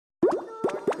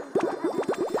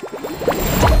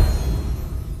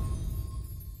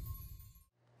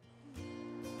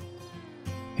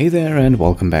Hey there and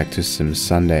welcome back to Sims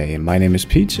Sunday. My name is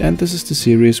Pete and this is the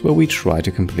series where we try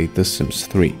to complete The Sims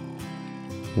 3.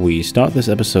 We start this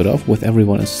episode off with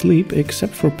everyone asleep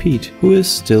except for Pete, who is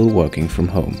still working from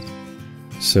home.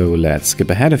 So let's skip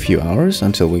ahead a few hours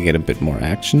until we get a bit more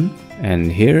action.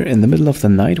 And here in the middle of the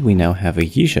night we now have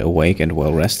Ayesha awake and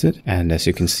well rested, and as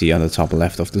you can see on the top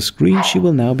left of the screen, she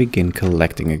will now begin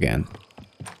collecting again.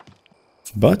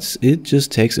 But it just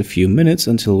takes a few minutes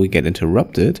until we get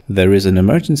interrupted. There is an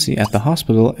emergency at the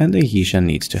hospital and Ayesha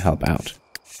needs to help out.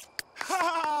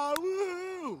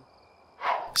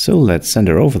 So let's send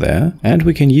her over there, and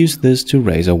we can use this to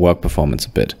raise our work performance a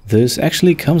bit. This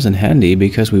actually comes in handy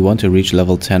because we want to reach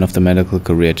level 10 of the medical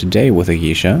career today with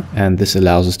Ayesha, and this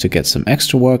allows us to get some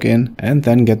extra work in and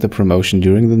then get the promotion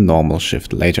during the normal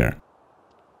shift later.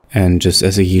 And just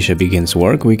as Ayesha begins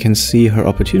work, we can see her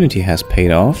opportunity has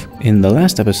paid off. In the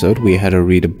last episode we had her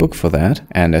read a book for that,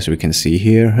 and as we can see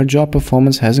here, her job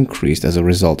performance has increased as a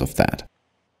result of that.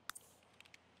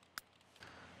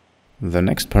 The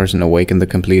next person awake in the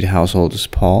complete household is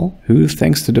Paul, who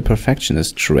thanks to the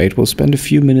perfectionist trait will spend a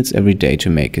few minutes every day to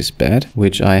make his bed,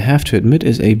 which I have to admit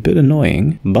is a bit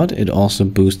annoying, but it also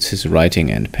boosts his writing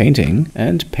and painting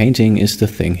is the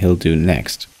thing he'll do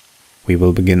next. We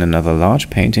will begin another large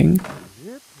painting,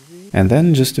 and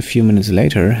then just a few minutes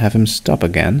later have him stop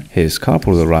again. His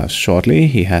carpool arrives shortly,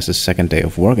 he has a second day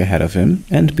of work ahead of him,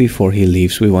 and before he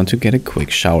leaves we want to get a quick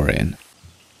shower in.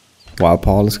 While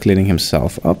Paul is cleaning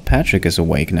himself up, Patrick is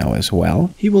awake now as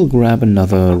well. He will grab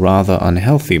another rather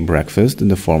unhealthy breakfast in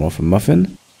the form of a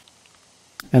muffin,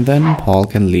 and then Paul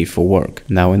can leave for work.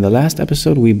 Now in the last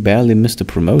episode we barely missed a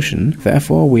promotion,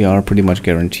 therefore we are pretty much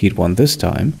guaranteed one this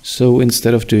time. So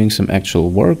instead of doing some actual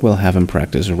work, we'll have him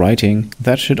practice writing.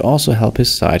 That should also help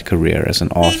his side career as an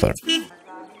author.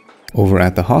 Over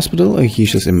at the hospital,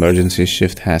 Ayesha's emergency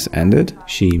shift has ended.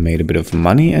 She made a bit of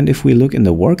money, and if we look in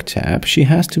the work tab, she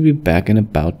has to be back in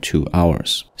about 2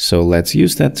 hours. So let's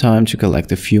use that time to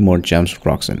collect a few more gems,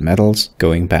 rocks and metals.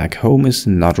 Going back home is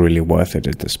not really worth it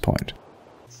at this point.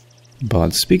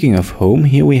 But speaking of home,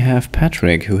 here we have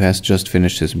Patrick, who has just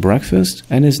finished his breakfast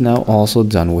and is now also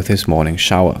done with his morning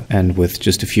shower. And with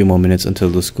just a few more minutes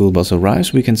until the school bus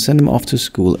arrives, we can send him off to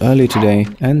school early today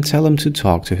and tell him to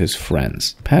talk to his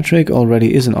friends. Patrick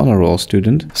already is an honor roll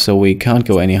student, so we can't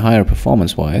go any higher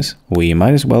performance-wise. We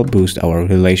might as well boost our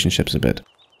relationships a bit.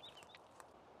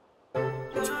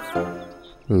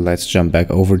 Let's jump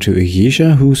back over to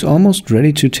Ayesha, who's almost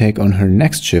ready to take on her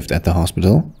next shift at the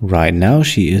hospital. Right now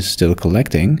she is still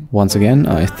collecting. Once again,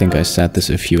 I think I said this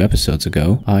a few episodes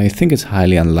ago, I think it's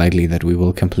highly unlikely that we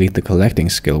will complete the collecting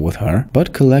skill with her,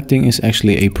 but collecting is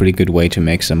actually a pretty good way to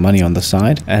make some money on the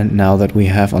side, and now that we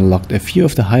have unlocked a few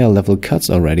of the higher level cuts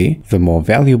already, the more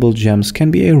valuable gems can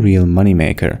be a real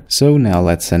moneymaker. So now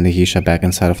let's send Ayesha back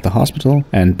inside of the hospital,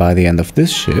 and by the end of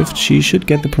this shift she should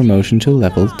get the promotion to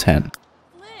level 10.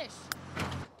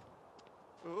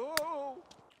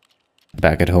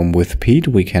 Back at home with Pete,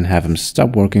 we can have him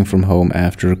stop working from home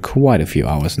after quite a few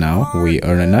hours now. We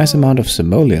earn a nice amount of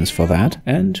simoleons for that,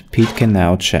 and Pete can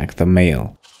now check the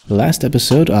mail. Last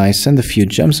episode I sent a few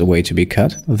gems away to be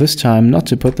cut, this time not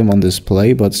to put them on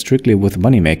display but strictly with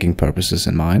money-making purposes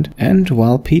in mind. And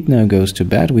while Pete now goes to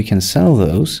bed, we can sell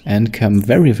those and come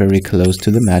very close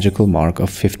to the magical mark of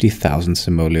 50,000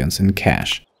 simoleons in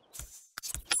cash.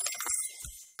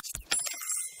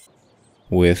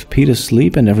 With Pete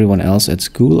asleep and everyone else at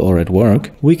school or at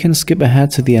work, we can skip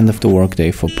ahead to the end of the workday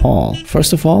for Paul.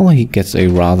 First of all, he gets a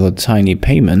rather tiny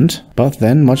payment, but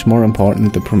then much more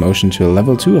important, the promotion to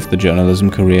level 2 of the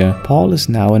journalism career. Paul is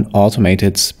now an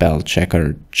automated spell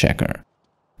checker.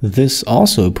 This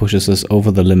also pushes us over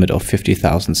the limit of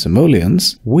 50,000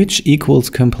 simoleons, which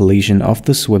equals completion of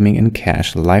the swimming in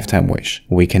cash lifetime wish.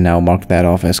 We can now mark that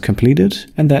off as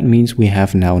completed, and that means we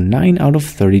have now 9 out of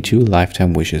 32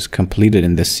 lifetime wishes completed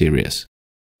in this series.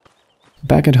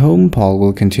 Back at home, Paul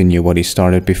will continue what he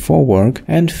started before work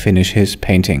and finish his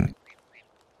painting.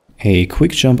 A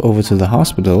quick jump over to the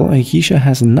hospital. Ayesha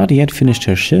has not yet finished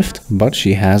her shift, but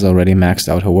she has already maxed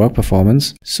out her work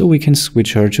performance, so we can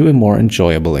switch her to a more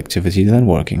enjoyable activity than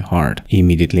working hard.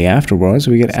 Immediately afterwards,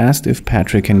 we get asked if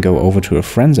Patrick can go over to her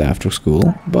friends after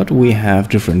school, but we have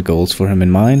different goals for him in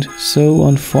mind, so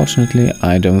unfortunately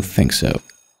I don't think so.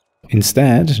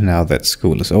 Instead, now that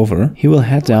school is over, he will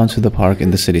head down to the park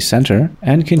in the city center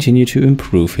and continue to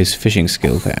improve his fishing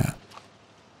skill there.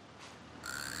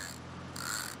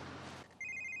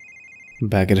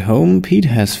 Back at home, Pete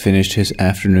has finished his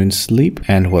afternoon sleep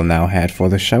and will now head for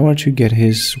the shower to get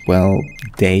his, well,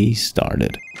 day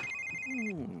started.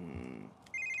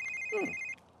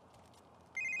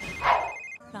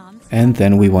 And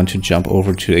then we want to jump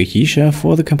over to Ayesha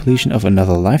for the completion of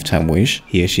another lifetime wish.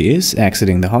 Here she is,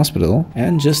 exiting the hospital,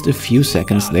 and just a few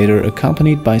seconds later,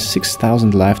 accompanied by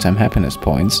 6,000 lifetime happiness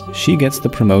points, she gets the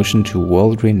promotion to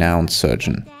world-renowned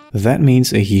surgeon. That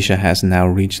means Ayesha has now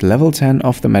reached level 10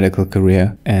 of the medical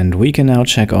career, and we can now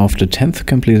check off the 10th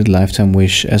completed lifetime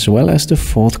wish as well as the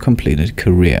 4th completed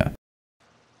career.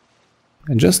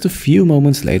 And just a few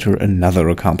moments later, another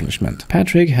accomplishment.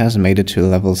 Patrick has made it to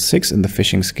level 6 in the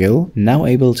fishing skill, now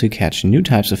able to catch new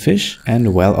types of fish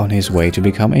and well on his way to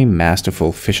become a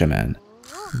masterful fisherman.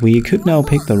 We could now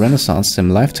pick the Renaissance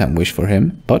Sim lifetime wish for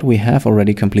him, but we have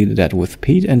already completed that with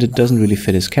Pete and it doesn't really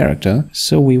fit his character,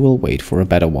 so we will wait for a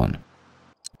better one.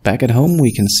 Back at home,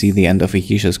 we can see the end of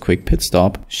Ayesha's quick pit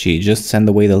stop. She just sent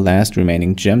away the last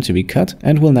remaining gem to be cut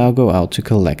and will now go out to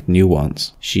collect new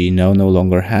ones. She now no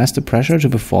longer has the pressure to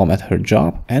perform at her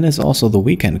job, and it's also the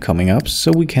weekend coming up,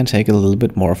 so we can take a little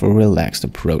bit more of a relaxed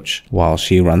approach. While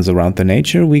she runs around the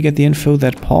nature, we get the info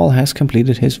that Paul has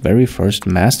completed his very first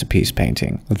masterpiece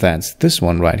painting. That's this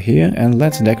one right here, and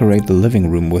let's decorate the living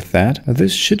room with that.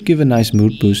 This should give a nice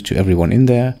mood boost to everyone in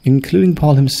there, including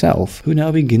Paul himself, who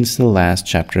now begins the last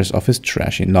chapter of his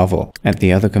trashy novel. At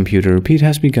the other computer, Pete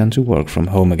has begun to work from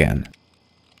home again.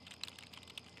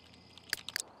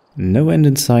 No end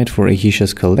in sight for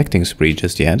Ayesha's collecting spree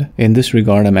just yet. In this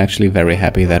regard, I'm actually very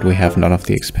happy that we have none of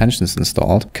the expansions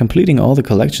installed. Completing all the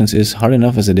collections is hard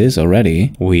enough as it is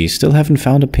already. We still haven't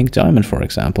found a pink diamond, for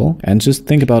example. And just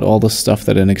think about all the stuff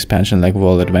that an expansion like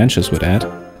World Adventures would add.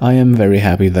 I am very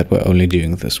happy that we're only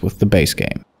doing this with the base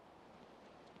game.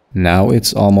 Now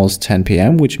it's almost 10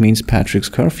 PM, which means Patrick's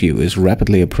curfew is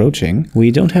rapidly approaching. We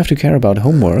don't have to care about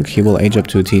homework, he will age up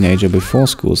to a teenager before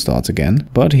school starts again,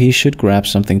 but he should grab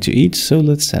something to eat, so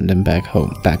let's send him back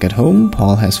home. Back at home,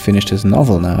 Paul has finished his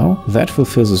novel now. That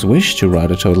fulfills his wish to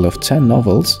write a total of 10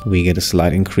 novels. We get a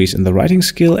slight increase in the writing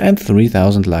skill and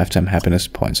 3,000 lifetime happiness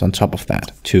points on top of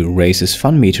that. To raise his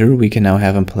fun meter, we can now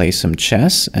have him play some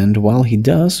chess, and while he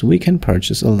does, we can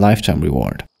purchase a lifetime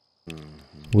reward.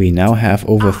 We now have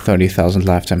over 30,000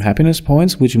 lifetime happiness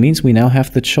points, which means we now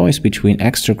have the choice between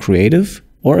extra creative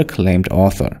or acclaimed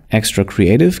author. Extra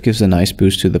creative gives a nice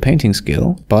boost to the painting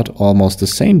skill, but almost the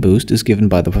same boost is given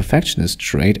by the perfectionist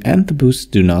trait and the boosts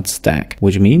do not stack,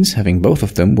 which means having both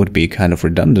of them would be kind of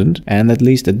redundant and at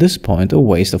least at this point a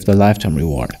waste of the lifetime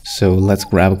reward. So let's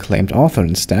grab acclaimed author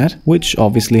instead, which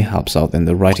obviously helps out in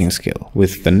the writing skill.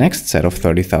 With the next set of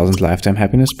 30,000 lifetime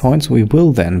happiness points, we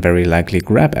will then very likely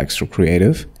grab extra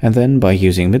creative, and then by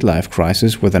using midlife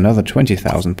crisis with another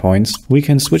 20,000 points, we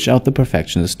can switch out the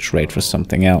perfectionist trait for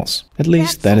something else. At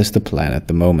least that is the plan at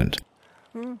the moment.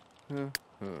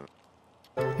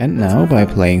 And now, by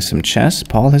playing some chess,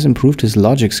 Paul has improved his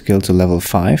logic skill to level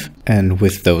 5, and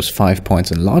with those 5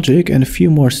 points in logic and a few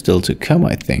more still to come,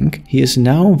 I think, he is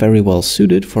now very well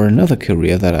suited for another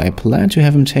career that I plan to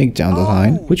have him take down the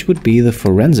line, which would be the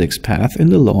forensics path in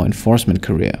the law enforcement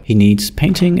career. He needs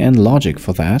painting and logic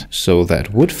for that, so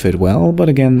that would fit well, but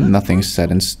again, nothing's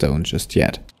set in stone just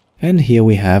yet. And here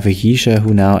we have Ayesha,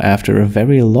 who now, after a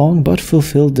very long but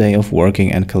fulfilled day of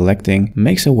working and collecting,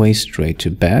 makes her way straight to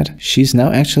bed. She's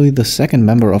now actually the second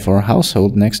member of our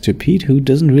household next to Pete, who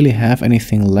doesn't really have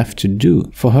anything left to do.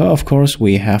 For her, of course,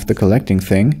 we have the collecting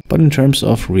thing, but in terms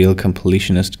of real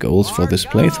completionist goals for this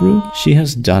playthrough, she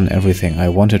has done everything I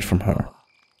wanted from her.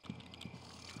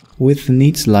 With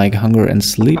needs like hunger and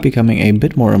sleep becoming a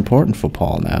bit more important for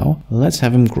Paul now, let's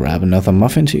have him grab another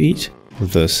muffin to eat.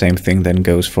 The same thing then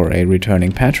goes for a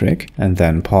returning Patrick, and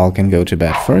then Paul can go to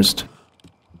bed first.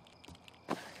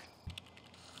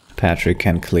 Patrick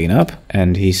can clean up,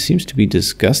 and he seems to be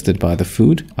disgusted by the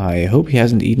food. I hope he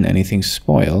hasn't eaten anything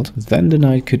spoiled, then the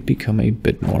night could become a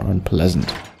bit more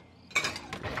unpleasant.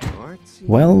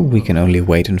 Well, we can only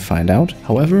wait and find out.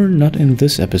 However, not in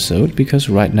this episode, because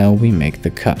right now we make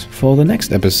the cut. For the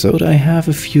next episode, I have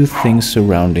a few things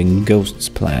surrounding ghosts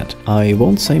planned. I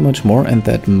won't say much more, and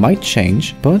that might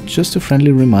change, but just a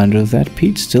friendly reminder that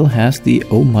Pete still has the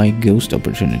oh my ghost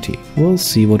opportunity. We'll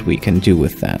see what we can do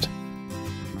with that.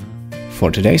 For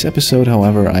today's episode,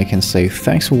 however, I can say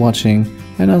thanks for watching,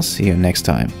 and I'll see you next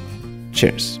time.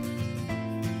 Cheers.